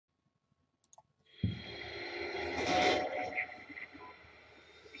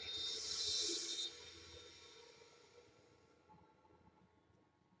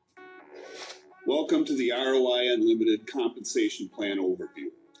Welcome to the ROI Unlimited Compensation Plan Overview.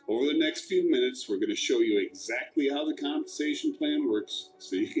 Over the next few minutes, we're going to show you exactly how the compensation plan works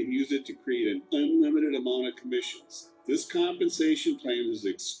so you can use it to create an unlimited amount of commissions. This compensation plan is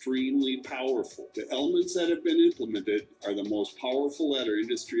extremely powerful. The elements that have been implemented are the most powerful that our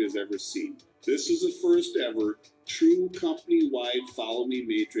industry has ever seen. This is the first ever true company-wide follow me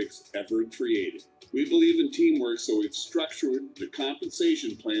matrix ever created. We believe in teamwork, so we've structured the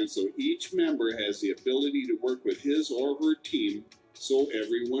compensation plan so each member has the ability to work with his or her team so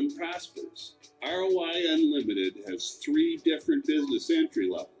everyone prospers. ROI Unlimited has 3 different business entry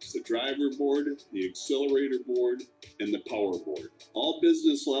levels: the driver board, the accelerator board, and the power board. All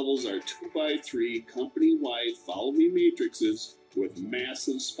business levels are 2x3 company-wide follow me matrices with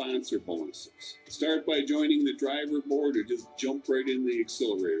massive sponsor bonuses. Start by joining the driver board or just jump right in the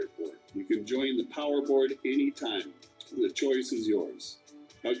accelerator board. You can join the power board anytime. The choice is yours.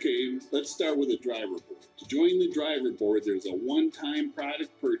 Okay, let's start with the driver board. To join the driver board, there's a one-time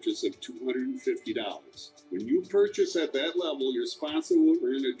product purchase of $250. When you purchase at that level, your sponsor will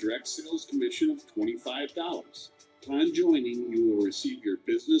earn a direct sales commission of $25. Upon joining, you will receive your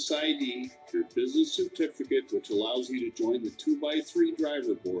business ID, your business certificate, which allows you to join the 2x3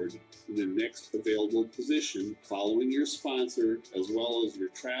 driver board in the next available position following your sponsor, as well as your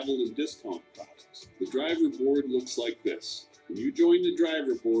travel and discount products. The driver board looks like this. When you join the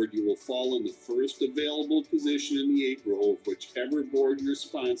driver board, you will fall in the first available position in the 8th row of whichever board your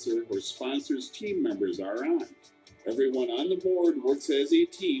sponsor or sponsor's team members are on. Everyone on the board works as a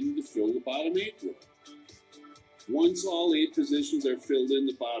team to fill the bottom 8th row. Once all 8 positions are filled in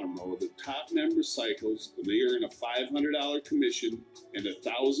the bottom row, the top member cycles and they earn a $500 commission and a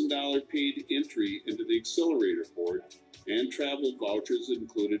 $1,000 paid entry into the accelerator board, and travel vouchers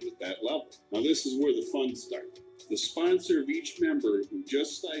included with that level. Now this is where the fun starts. The sponsor of each member who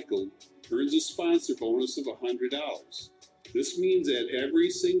just cycled earns a sponsor bonus of $100. This means that every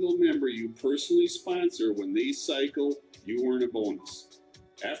single member you personally sponsor, when they cycle, you earn a bonus.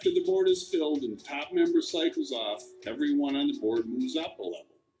 After the board is filled and the top member cycles off, everyone on the board moves up a level.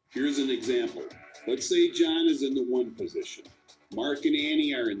 Here's an example. Let's say John is in the 1 position. Mark and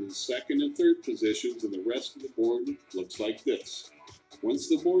Annie are in the 2nd and 3rd positions, and the rest of the board looks like this. Once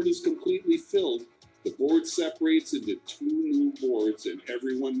the board is completely filled, the board separates into 2 new boards and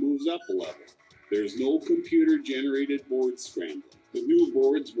everyone moves up a level. There's no computer-generated board scrambling. The new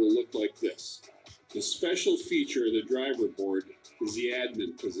boards will look like this. The special feature of the driver board is the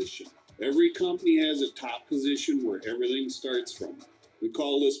admin position. Every company has a top position where everything starts from. We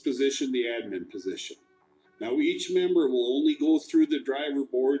call this position the admin position. Now each member will only go through the driver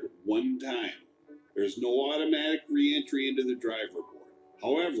board 1 time. There's no automatic re-entry into the driver board.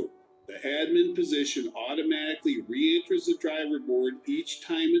 However, the admin position automatically re-enters the driver board each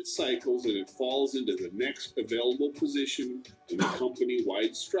time it cycles, and it falls into the next available position in the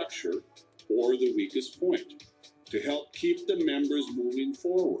company-wide structure or the weakest point to help keep the members moving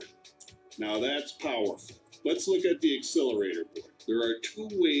forward. Now that's powerful. Let's look at the accelerator board. There are 2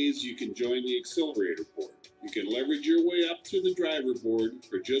 ways you can join the accelerator board. You can leverage your way up through the driver board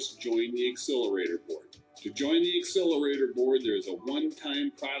or just join the accelerator board. To join the accelerator board, there is a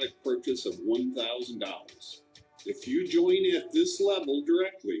one-time product purchase of $1,000. If you join at this level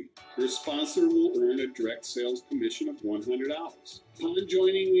directly, your sponsor will earn a direct sales commission of $100. Upon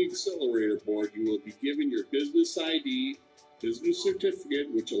joining the accelerator board, you will be given your business ID, business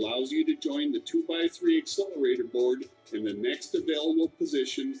certificate, which allows you to join the 2x3 accelerator board in the next available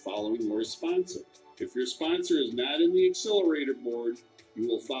position following your sponsor. If your sponsor is not in the accelerator board, you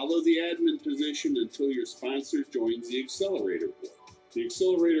will follow the admin position until your sponsor joins the accelerator board. The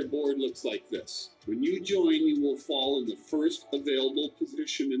accelerator board looks like this. When you join, you will fall in the first available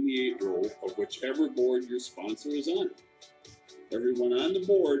position in the 8th row of whichever board your sponsor is on. Everyone on the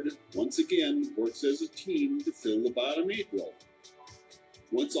board, once again, works as a team to fill the bottom 8th row.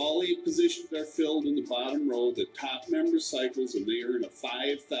 Once all 8 positions are filled in the bottom row, the top member cycles and they earn a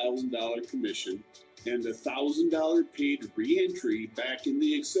 $5,000 commission and a $1,000 paid re-entry back in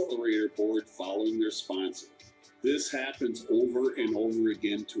the accelerator board following their sponsor. This happens over and over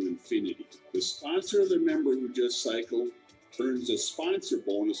again to infinity. The sponsor of the member who just cycled earns a sponsor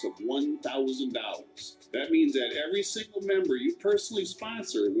bonus of $1,000. That means that every single member you personally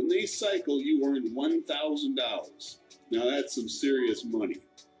sponsor, when they cycle, you earn $1,000. Now that's some serious money.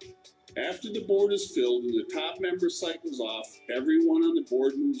 After the board is filled and the top member cycles off, everyone on the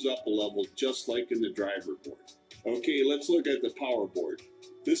board moves up a level just like in the driver board. Okay, let's look at the power board.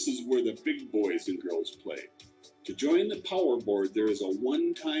 This is where the big boys and girls play. To join the power board, there is a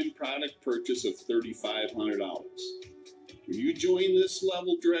one-time product purchase of $3,500. When you join this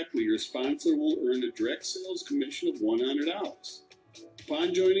level directly, your sponsor will earn a direct sales commission of $100.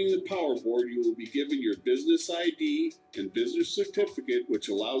 Upon joining the Power Board, you will be given your business ID and business certificate, which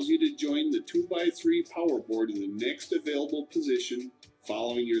allows you to join the 2x3 Power Board in the next available position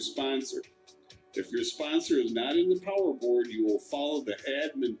following your sponsor. If your sponsor is not in the Power Board, you will follow the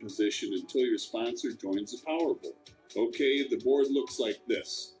admin position until your sponsor joins the Power Board. Okay, the board looks like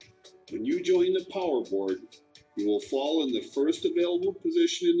this. When you join the Power Board, you will fall in the first available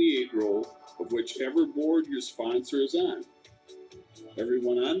position in the 8 row of whichever board your sponsor is on.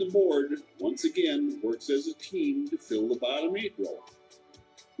 Everyone on the board, once again, works as a team to fill the bottom 8 row.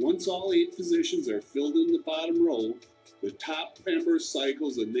 Once all 8 positions are filled in the bottom row, the top member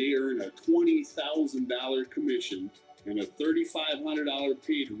cycles and they earn a $20,000 commission and a $3,500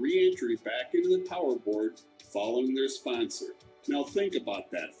 paid re-entry back into the Power Board following their sponsor. Now think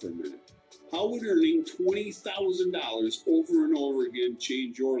about that for a minute. How would earning $20,000 over and over again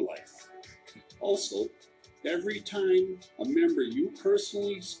change your life? Also, every time a member you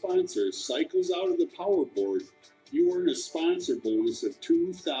personally sponsor cycles out of the Power Board, you earn a sponsor bonus of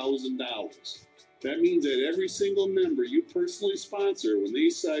 $2,000. That means that every single member you personally sponsor, when they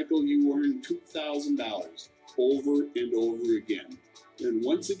cycle, you earn $2,000 over and over again. And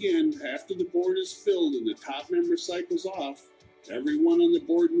once again, after the board is filled and the top member cycles off, everyone on the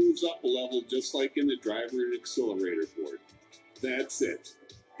board moves up a level, just like in the driver and accelerator board. That's it.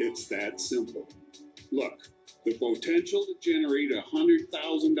 It's that simple. Look, the potential to generate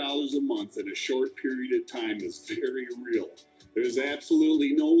 $100,000 a month in a short period of time is very real. There's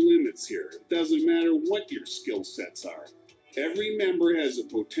absolutely no limits here. It doesn't matter what your skill sets are. Every member has the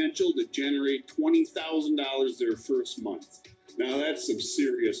potential to generate $20,000 their first month. Now that's some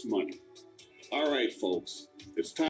serious money. All right, folks, it's time.